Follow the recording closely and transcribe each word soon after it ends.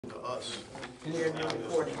to us. Here in your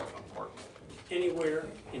reporting. Anywhere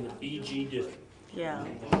in the BG district. Yeah.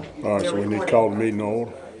 All right, so we need to call the meeting to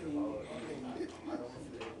order.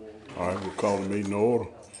 All right, we'll call the meeting to order.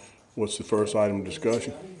 What's the first item of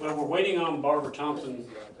discussion? Well, we're waiting on Barbara Thompson.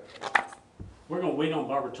 We're gonna wait on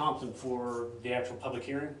Barbara Thompson for the actual public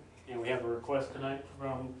hearing, and we have a request tonight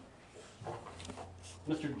from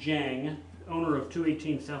Mr. Jang, owner of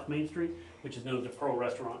 218 South Main Street, which is known as the Pearl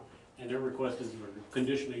Restaurant. And their request is for a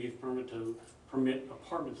conditional use permit to permit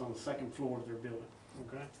apartments on the second floor of their building,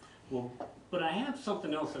 okay? Well, but I have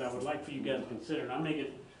something else that I would like for you guys to consider, and I make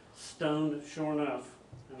it stoned, sure enough,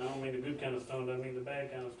 and I don't mean the good kind of stoned, I mean the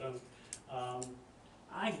bad kind of stoned.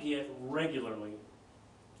 I get regularly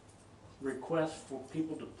requests for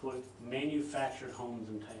people to put manufactured homes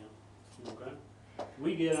in town, okay?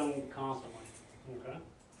 We get them constantly, okay?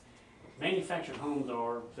 Manufactured homes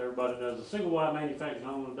are, as everybody knows, a single wide manufactured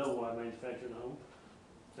home and a double wide manufactured home.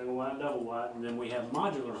 Single wide, double wide, and then we have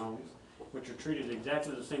modular homes, which are treated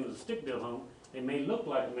exactly the same as a stick-built home. They may look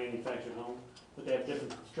like a manufactured home, but they have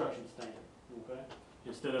different construction standards, okay?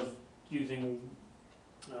 Instead of using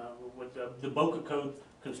with the Boca Code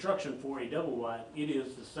construction for a double wide, it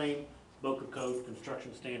is the same Boca Code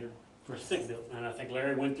construction standard for stick-built. And I think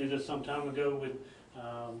Larry went through this some time ago with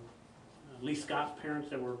Lee Scott's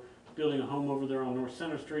parents that were building a home over there on North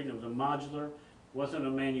Center Street, and it was a modular, wasn't a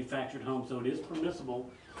manufactured home, so it is permissible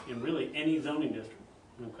in really any zoning district,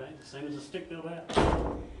 okay? The same as a stick-built house,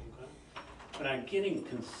 okay? But I'm getting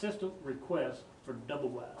consistent requests for double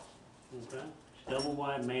wides, okay? Double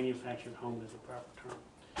wide manufactured home is the proper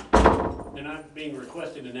term. They're not being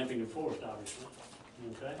requested in Epping and Forest, obviously,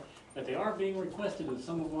 okay? But they are being requested in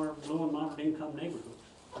some of our low and moderate income neighborhoods,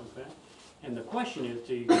 okay? And the question is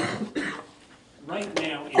to you guys, right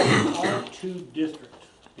now in the R2 district,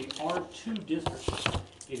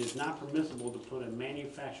 it is not permissible to put a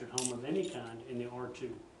manufactured home of any kind in the R2,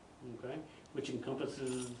 okay? Which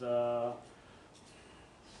encompasses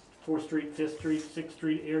 4th Street, 5th Street, 6th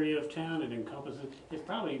Street area of town. It encompasses, it's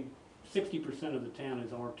probably 60% of the town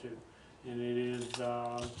is R2. And it is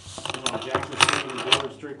on Jackson Street and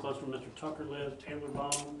Willard Street, close where Mr. Tucker lives, Taylor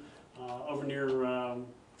Bottom, over near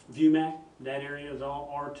ViewMac, that area is all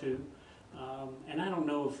R2. And I don't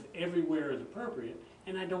know if everywhere is appropriate,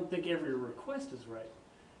 and I don't think every request is right.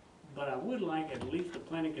 But I would like at least the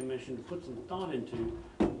planning commission to put some thought into,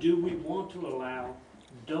 do we want to allow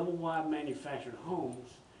double wide manufactured homes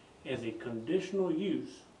as a conditional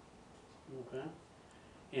use, okay?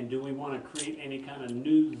 And do we want to create any kind of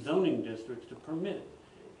new zoning districts to permit it?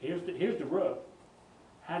 Here's the rub.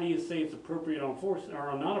 How do you say it's appropriate on 4th,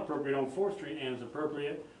 or not appropriate on 4th Street and it's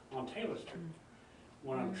appropriate on Taylor Street?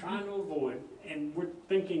 What I'm trying to avoid, and we're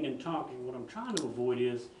thinking and talking, what I'm trying to avoid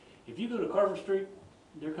is, if you go to Carver Street,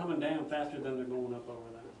 they're coming down faster than they're going up over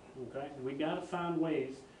there, okay? And we gotta find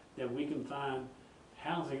ways that we can find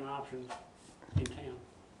housing options in town.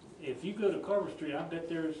 If you go to Carver Street, I bet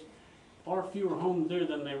there's far fewer homes there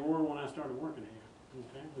than there were when I started working here,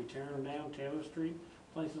 okay? We tear them down, Taylor Street,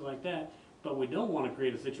 places like that, but we don't wanna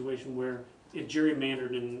create a situation where it's gerrymandered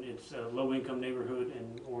and it's a low-income neighborhood,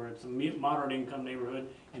 or it's a moderate-income neighborhood,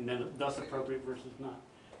 and then thus appropriate versus not.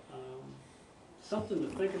 Something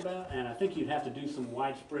to think about, and I think you'd have to do some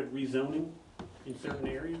widespread rezoning in certain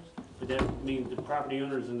areas, but that means the property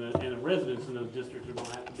owners and the residents in those districts are going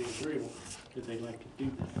to have to be agreeable that they'd like to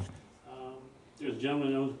do that. There's a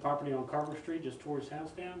gentleman that owns property on Carver Street, just tore his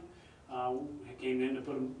house down. He came in to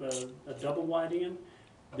put a double wide in.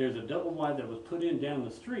 There's a double wide that was put in down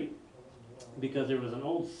the street because there was an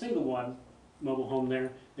old single wide mobile home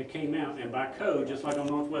there that came out, and by code, just like on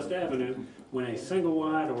Northwest Avenue, when a single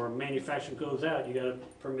wide or manufactured goes out, you gotta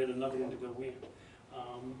permit another one to go in.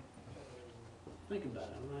 Think about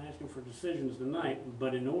it, I'm not asking for decisions tonight,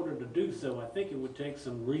 but in order to do so, I think it would take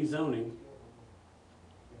some rezoning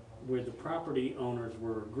where the property owners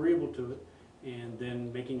were agreeable to it, and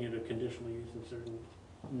then making it a conditional use in certain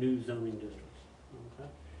new zoning districts, okay?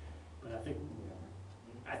 But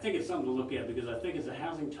I think it's something to look at, because I think it's a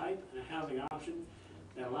housing type and a housing option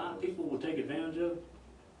that a lot of people will take advantage of.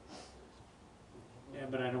 Yeah,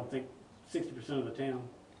 but I don't think 60% of the town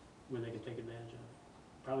where they can take advantage of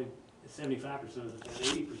it. Probably 75% of the town,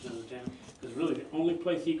 80% of the town, because really the only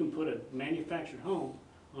place you can put a manufactured home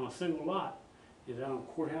on a single lot is out on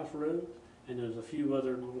Courthouse Road, and there's a few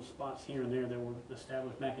other little spots here and there that were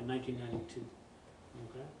established back in 1992.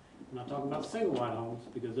 Okay, I'm not talking about single wide homes,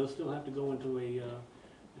 because those still have to go into a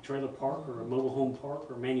trailer park or a mobile home park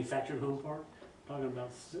or manufactured home park. I'm talking about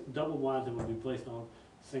double wides that would be placed on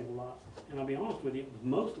single lots. And I'll be honest with you,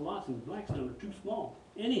 most lots in Blackstone are too small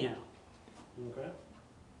anyhow, okay?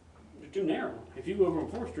 they're too narrow. If you go over on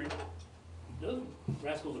Fourth Street, those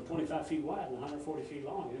rascals are 25 feet wide and 140 feet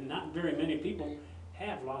long, and not very many people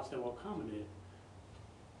have lots that will accommodate it.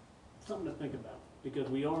 Something to think about, because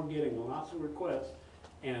we are getting lots of requests,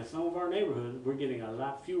 and in some of our neighborhoods, we're getting a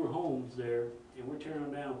lot fewer homes there, and we're tearing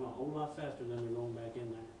them down a whole lot faster than they're going back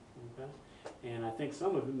in there, okay? And I think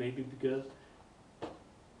some of it may be because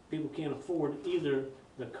people can't afford either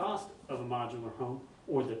the cost of a modular home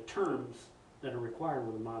or the terms that are required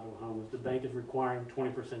with a modular home. If the bank is requiring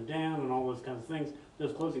 20% down and all those kinds of things,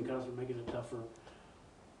 those closing costs are making it tough for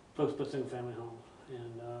folks to put single-family homes.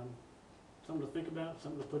 And something to think about,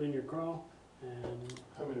 something to put in your crawl, and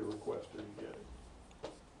How many requests are you getting?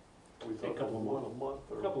 We a talking couple of one months. a month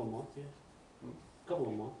or? A couple of months, yeah. Couple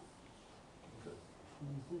of months.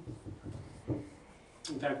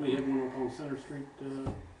 In fact, we had one up on Center Street,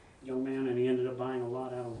 young man, and he ended up buying a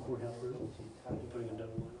lot out on Courthouse Road, and putting a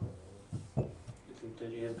double line on it. If he said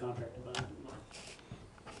he had a contract to buy it.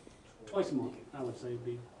 Twice a month, I would say, would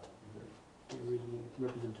be a reasonable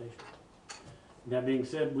representation. That being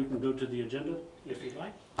said, we can go to the agenda if you'd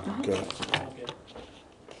like. Okay. Okay.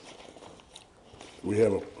 We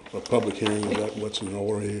have a public hearing, is that what's in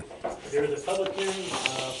order here? There is a public hearing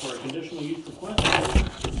for a conditional use request.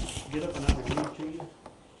 Get up and I will read to you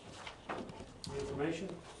the information.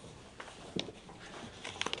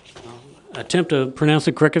 Attempt to pronounce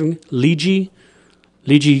it correctly. Liji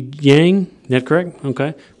Yang, is that correct?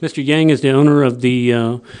 Okay. Mr. Yang is the owner of the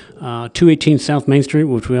 218 South Main Street,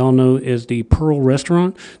 which we all know is the Pearl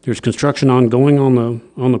Restaurant. There's construction ongoing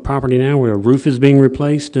on the property now, where a roof is being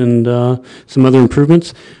replaced and some other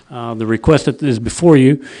improvements. The request that is before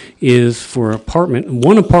you is for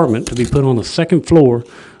one apartment to be put on the second floor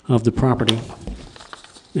of the property.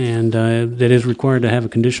 And that is required to have a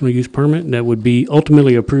conditional use permit that would be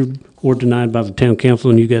ultimately approved or denied by the town council,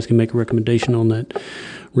 and you guys can make a recommendation on that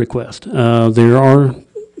request. There are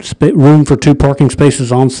room for 2 parking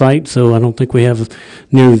spaces on site, so I don't think we have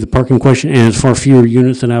nearly the parking question, and it's far fewer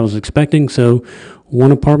units than I was expecting. So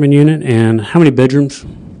 1 apartment unit, and how many bedrooms?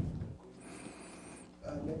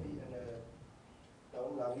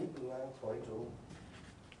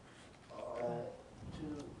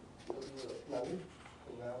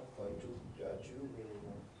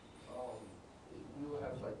 You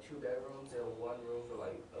have like 2 bedrooms and 1 room for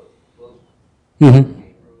like a book. Mm-hmm.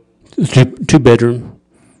 It's 2-bedroom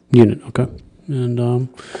unit, okay. And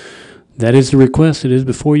that is the request. It is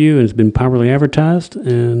before you, and it's been properly advertised,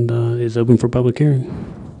 and is open for public hearing,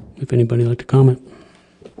 if anybody would like to comment.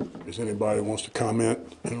 Is anybody that wants to comment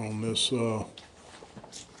on this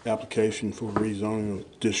application for rezoning of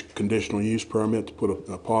this conditional use permit to put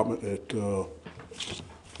an apartment at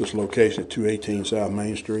this location at 218 South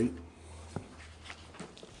Main Street?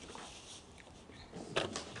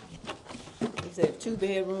 You said 2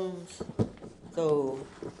 bedrooms, so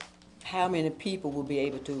how many people will be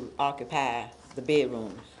able to occupy the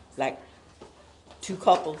bedrooms? Like 2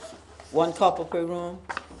 couples, 1 couple per room?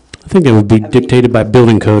 I think that would be dictated by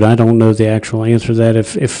building code. I don't know the actual answer to that,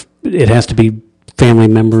 if it has to be family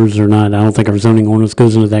members or not. I don't think our zoning ordinance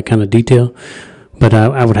goes into that kind of detail, but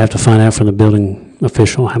I would have to find out from the building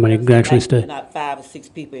official how many could actually stay. Not 5 or 6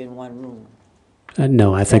 people in 1 room?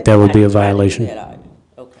 No, I think that would be a violation.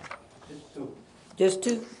 Okay. Just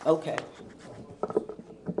 2? Okay.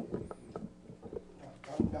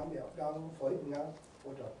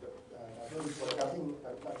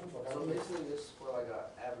 So basically this is for like an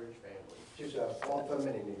average family. Just one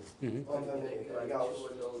family needs. One family, Maybe like 2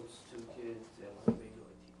 adults, 2 kids, and like maybe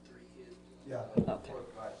like 3 kids. Yeah. Okay. 4 or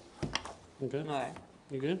 5. Okay, All right.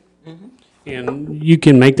 you good? And you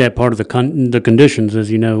can make that part of the conditions, as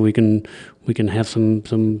you know. We can have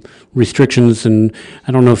some restrictions, and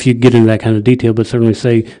I don't know if you get into that kind of detail, but certainly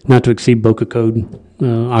say not to exceed Boca Code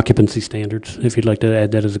occupancy standards, if you'd like to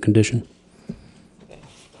add that as a condition.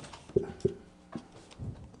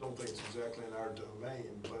 Don't think it's exactly in our domain,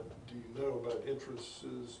 but do you know about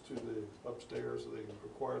entrances to the upstairs? Are they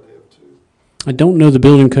required to have 2? I don't know the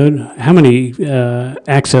building code. How many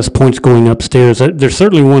access points going upstairs? There's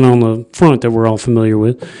certainly one on the front that we're all familiar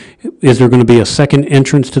with. Is there going to be a second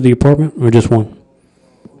entrance to the apartment, or just one?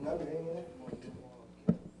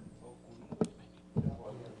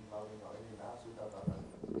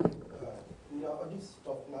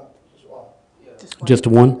 Just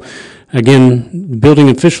one? Again, the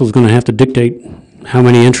building official is going to have to dictate how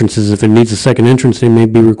many entrances. If it needs a second entrance, they may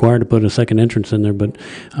be required to put a second entrance in there, but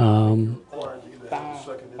Required to either have a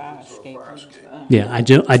second entrance or a fire escape. yeah,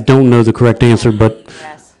 I don't know the correct answer, but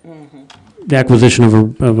the acquisition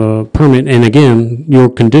of a permit, and again, your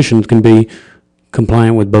conditions can be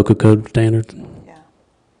compliant with Boca Code standards. Yeah.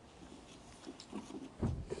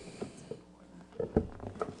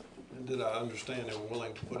 did I understand they were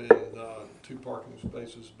willing to put in 2 parking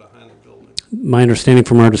spaces behind the building? My understanding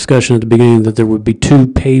from our discussion at the beginning that there would be 2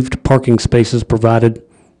 paved parking spaces provided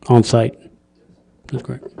on site. That's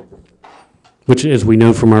correct. Which, as we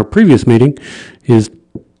know from our previous meeting, is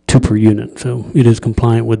 2 per unit. So it is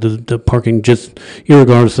compliant with the parking, just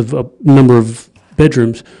irregardless of a number of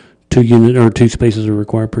bedrooms, 2 spaces are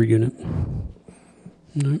required per unit.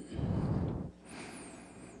 All right.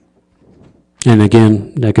 And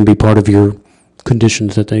again, that can be part of your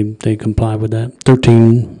conditions that they comply with that.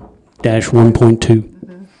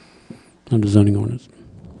 13-1.2 of the zoning ordinance.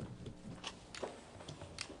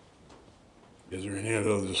 Is there any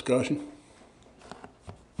other discussion?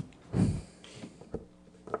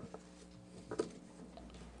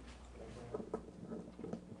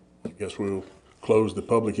 I guess we'll close the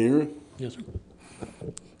public hearing. Yes, sir.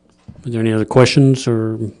 Are there any other questions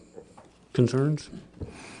or concerns?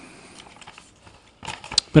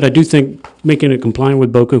 But I do think making it compliant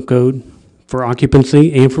with BOCO code for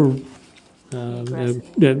occupancy and for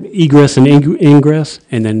egress and ingress,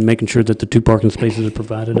 and then making sure that the 2 parking spaces are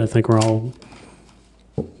provided, I think are all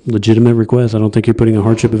legitimate requests. I don't think you're putting a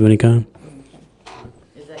hardship of any kind.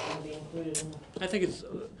 Is that gonna be included in? I think it's,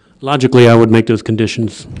 logically, I would make those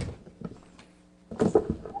conditions.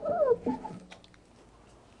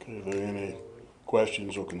 Okay, are there any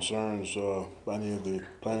questions or concerns by any of the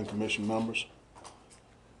planning commission members?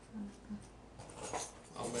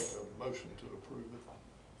 I'll make a motion to approve it.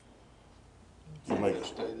 You make- As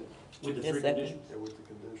stated, With the Yes, three second. yeah, with the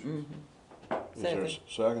conditions. Is there a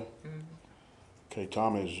second? Okay,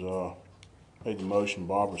 Tommy's made the motion,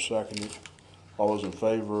 Barbara seconded. All those in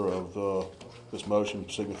favor of this motion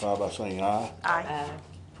signify by saying aye. Aye.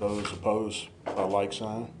 Those opposed by like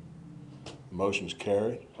sign. Motion's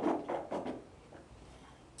carried. I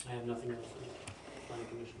have nothing else. Planning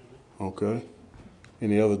Commission. Okay.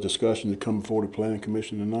 Any other discussion to come before the planning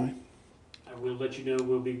commission tonight? I will let you know,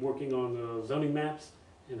 we'll be working on the zoning maps,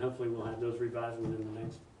 and hopefully we'll have those revised within the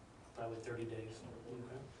next, probably 30 days.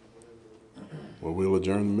 Well, we'll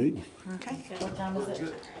adjourn the meeting. Okay, what time is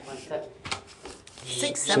it?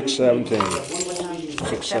 6:17.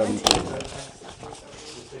 6:17.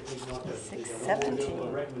 6:17.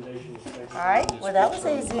 All right, well, that was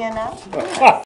easy enough.